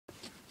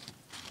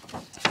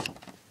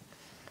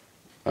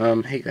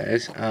Hey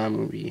guys, I'm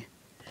going to be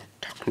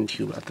talking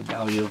to you about the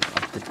value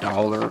of the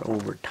dollar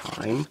over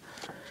time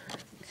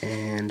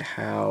and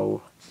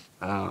how,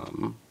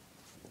 how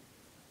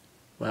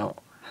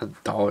the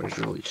dollar's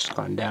really just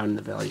gone down and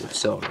the value of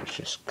silver has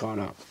just gone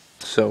up.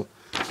 So,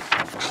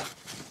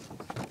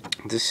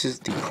 this is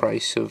the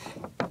price of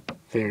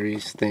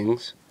various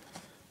things.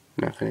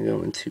 I'm not going to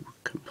go into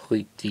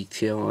complete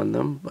detail on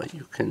them, but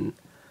you can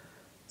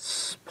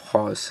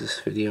pause this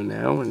video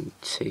now and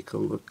take a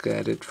look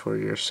at it for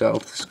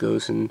yourself. This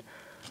goes in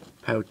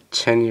about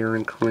 10-year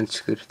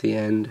increments to the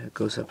end. It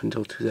goes up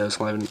until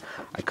 2011.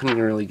 I couldn't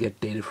really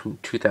get data from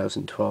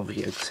 2012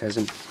 yet because it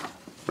hasn't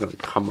really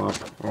come up.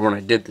 Or when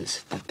I did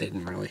this, they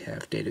didn't really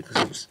have data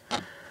because it was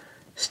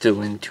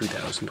still in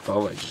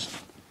 2012. I just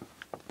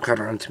got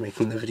around to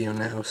making the video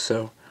now.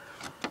 So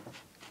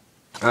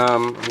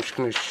I'm just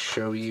going to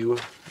show you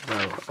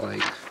about,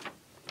 like,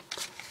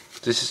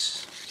 this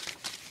is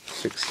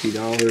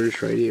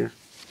 $60 right here.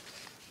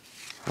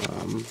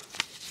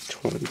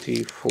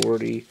 20,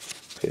 40,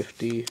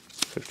 50,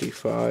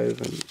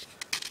 55, and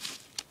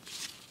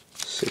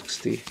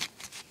 60.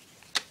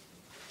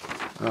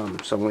 So I'm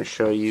going to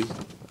show you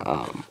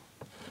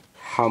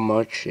how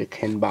much it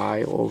can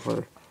buy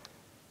over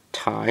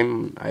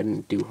time. I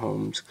didn't do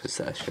homes because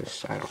that's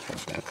just, I don't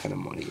have that kind of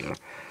money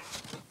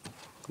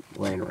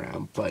laying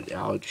around, but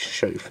I'll just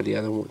show you for the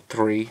other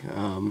three.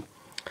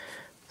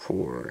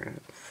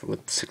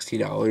 With $60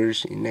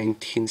 in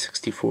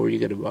 1964, you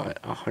get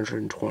about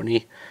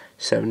 120,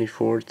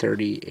 74,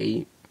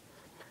 38,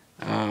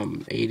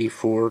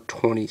 84,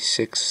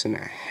 26 and a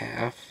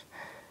half,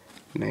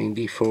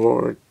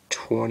 94,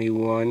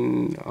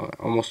 21,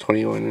 almost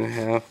 21 and a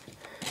half,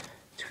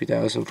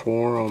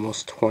 2004,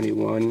 almost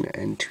 21,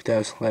 and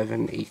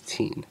 2011,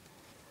 18.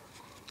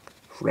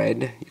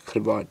 Red, you could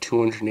have bought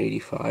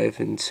 285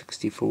 in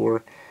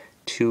 64,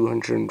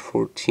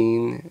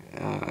 214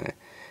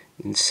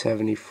 in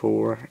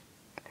 74,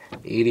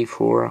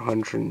 84,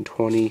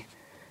 120,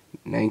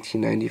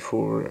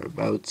 1994,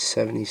 about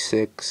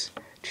 76,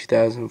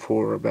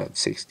 2004, about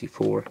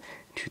 64,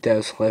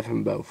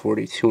 2011, about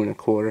 42 and a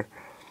quarter.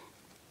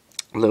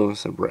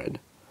 Loaves of bread.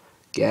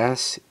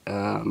 Gas,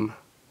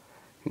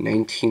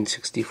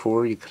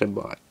 1964, you could have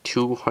bought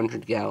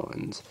 200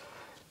 gallons.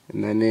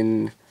 And then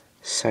in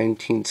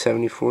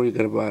 1974, you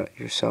could have bought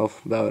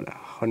yourself about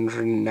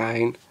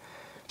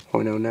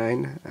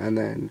 109.09. And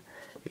then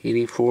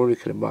 84, you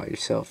could have bought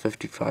yourself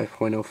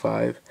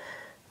 55.05.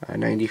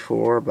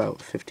 94, about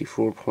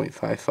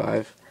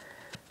 54.55.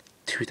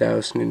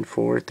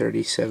 2004,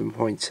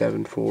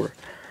 37.74.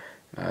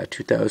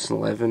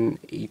 2011,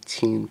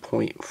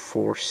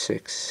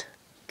 18.46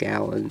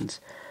 gallons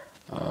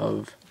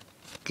of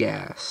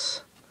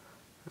gas.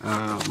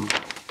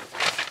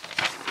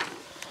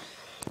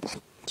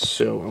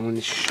 So I'm going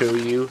to show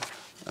you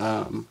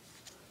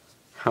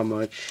how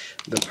much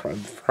the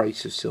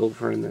price of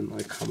silver, and then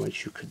like how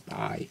much you could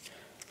buy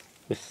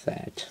with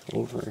that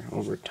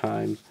over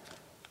time.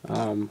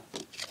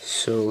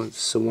 So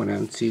it's a 1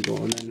 ounce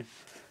eagle, and then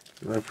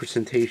the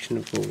representation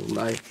of gold.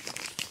 I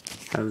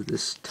have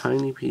this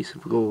tiny piece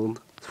of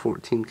gold. It's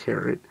 14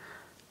 karat.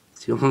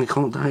 It's the only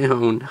gold I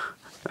own.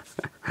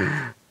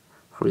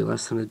 Probably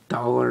less than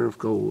 $1 of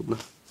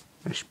gold.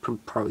 I should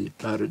probably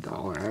about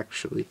 $1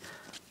 actually,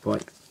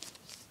 but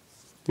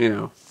you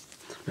know,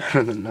 it's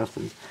better than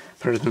nothing.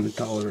 Better than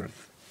 $1 of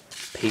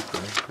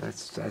paper.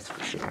 That's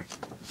for sure.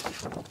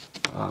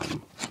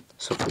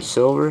 So for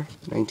silver,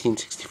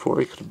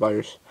 1964, you could buy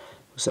yours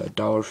was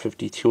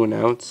 $1.52 an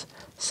ounce.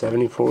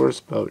 74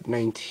 is about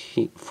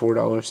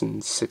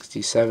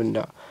 $4.67 an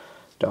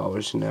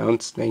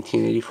ounce.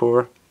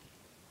 1984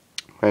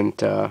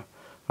 went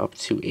up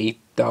to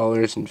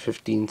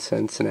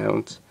 $8.15 an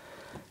ounce.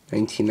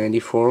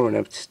 1994 went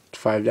up to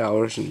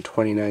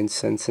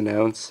 $5.29 an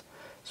ounce.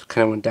 So it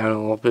kind of went down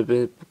a little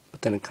bit,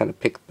 but then it kind of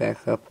picked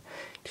back up.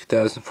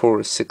 2004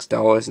 was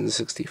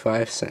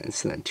 $6.65, and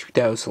then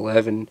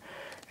 2011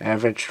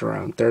 averaged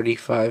around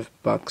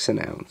 $35 an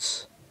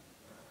ounce.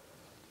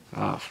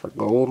 For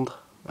gold,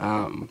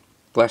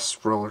 less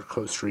roller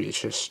coastery.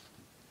 It's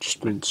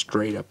just been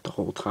straight up the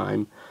whole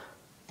time.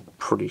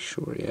 Pretty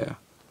sure, yeah.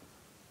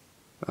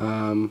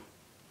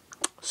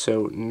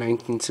 So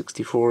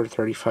 1964,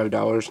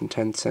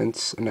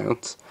 $35.10 an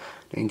ounce.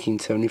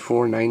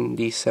 1974,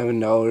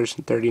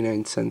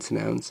 $97.39 an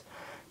ounce.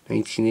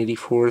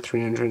 1984,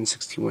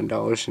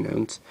 $361 an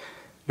ounce.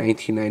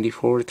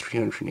 1994,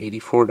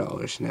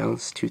 $384 an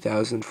ounce.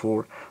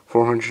 2004,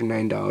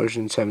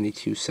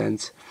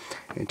 $409.72.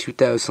 And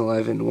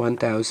 2011,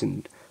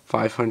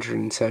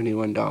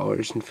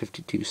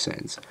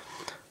 $1,571.52.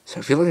 So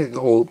if you look at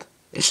gold,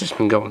 it's just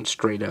been going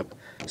straight up.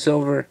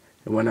 Silver,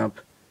 it went up,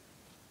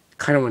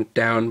 kind of went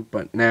down,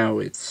 but now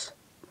it's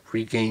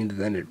regained.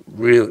 Then it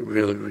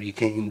really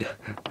regained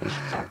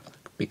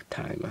big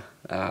time.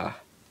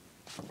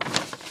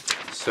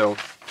 So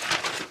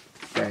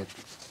that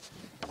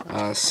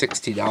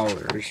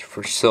 $60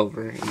 for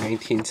silver in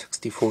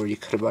 1964, you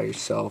could have bought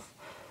yourself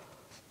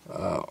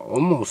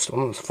almost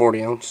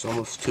 40 ounces,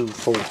 almost 2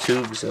 full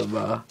tubes of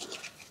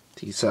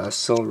these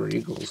silver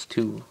eagles,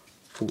 two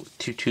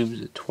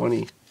tubes of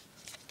 20.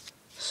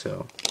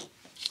 So,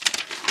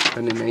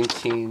 and in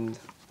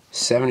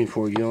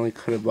 1974, you only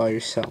could have bought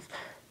yourself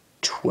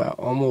 12,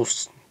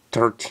 almost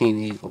 13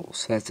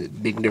 eagles. That's a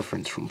big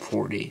difference from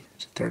 40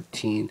 to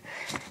 13.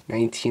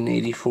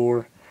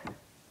 1984,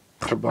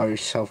 could have bought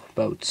yourself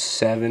about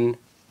 7.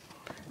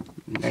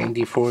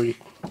 94, you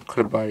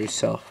could have bought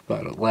yourself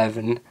about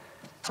 11.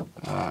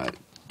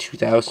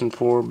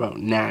 2004, about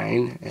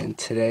 9. And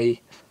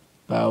today,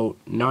 about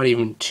not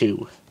even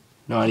 2.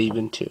 Not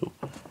even 2.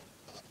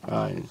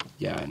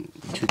 Yeah, in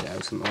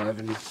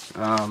 2011.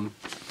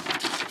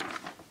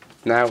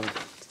 Now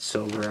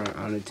silver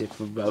on a dip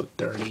of about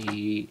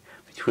 30,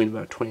 between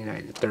about 29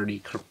 and 30, you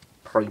could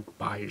probably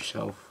buy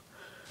yourself,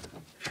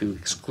 if you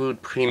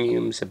exclude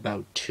premiums,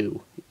 about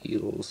 2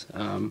 eagles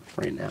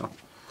right now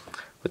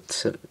with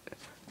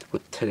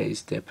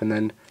today's dip. And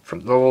then for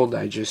gold,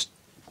 I just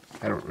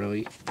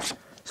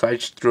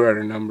threw out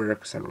a number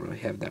because I don't really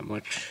have that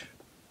much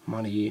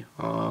money.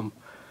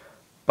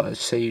 But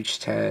say you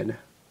just had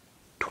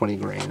 20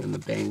 grand in the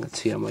bank. Let's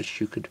see how much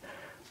you could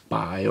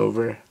buy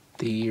over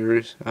the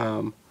years.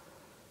 Oh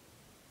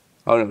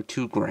no,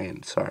 2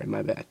 grand. Sorry,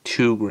 my bad.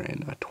 2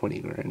 grand, not 20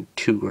 grand.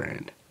 2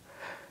 grand.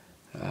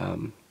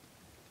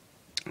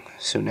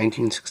 So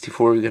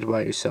 1964, you got to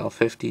buy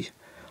yourself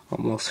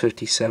almost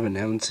 57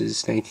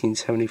 ounces.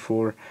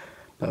 1974,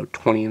 about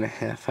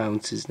 20.5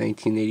 ounces.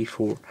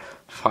 1984,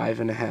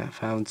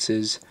 5.5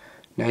 ounces.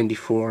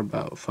 94,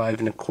 about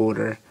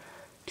 5.25.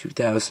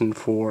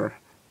 2004,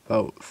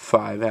 about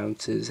 5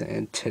 ounces,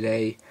 and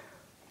today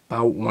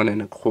about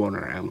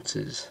 1.25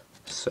 ounces.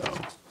 So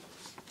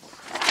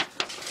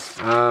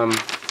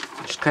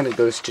just kind of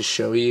goes to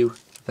show you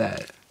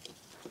that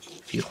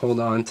if you hold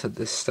on to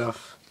this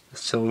stuff, the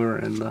silver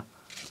and the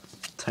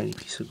tiny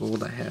piece of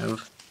gold I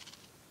have,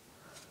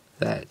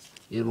 that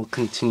it will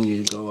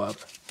continue to go up.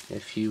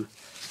 If you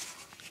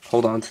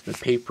hold on to the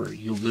paper,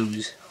 you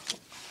lose.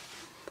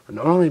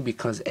 Not only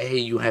because A,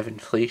 you have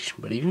inflation,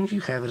 but even if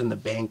you have it in the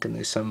bank and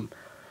there's some,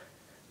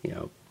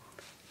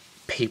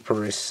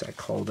 paperists, I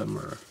call them,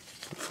 or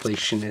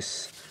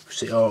inflationists, who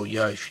say, oh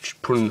yeah, you should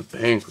just put it in the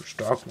bank or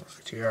stock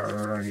market,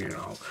 yeah, you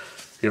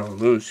don't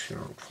lose,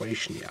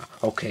 inflation, yeah.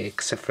 Okay,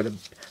 except for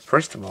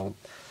first of all,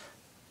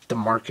 the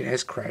market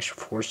has crashed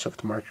before, so if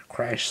the market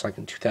crashed like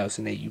in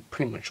 2008, you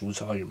pretty much lose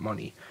all your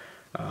money.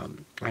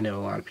 I know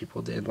a lot of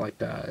people did, like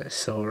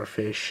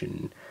Silverfish,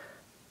 and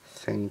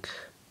think,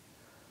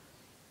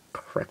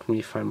 correct me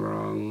if I'm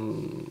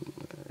wrong,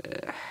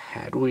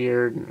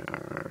 Hadweird,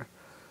 or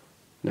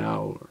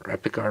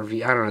Epic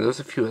RV, I don't know, there's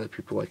a few other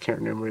people, I can't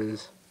remember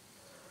this.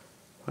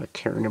 I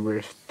can't remember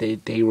if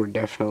they were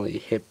definitely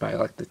hit by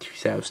like the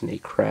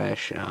 2008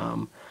 crash.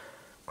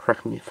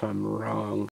 Correct me if I'm wrong.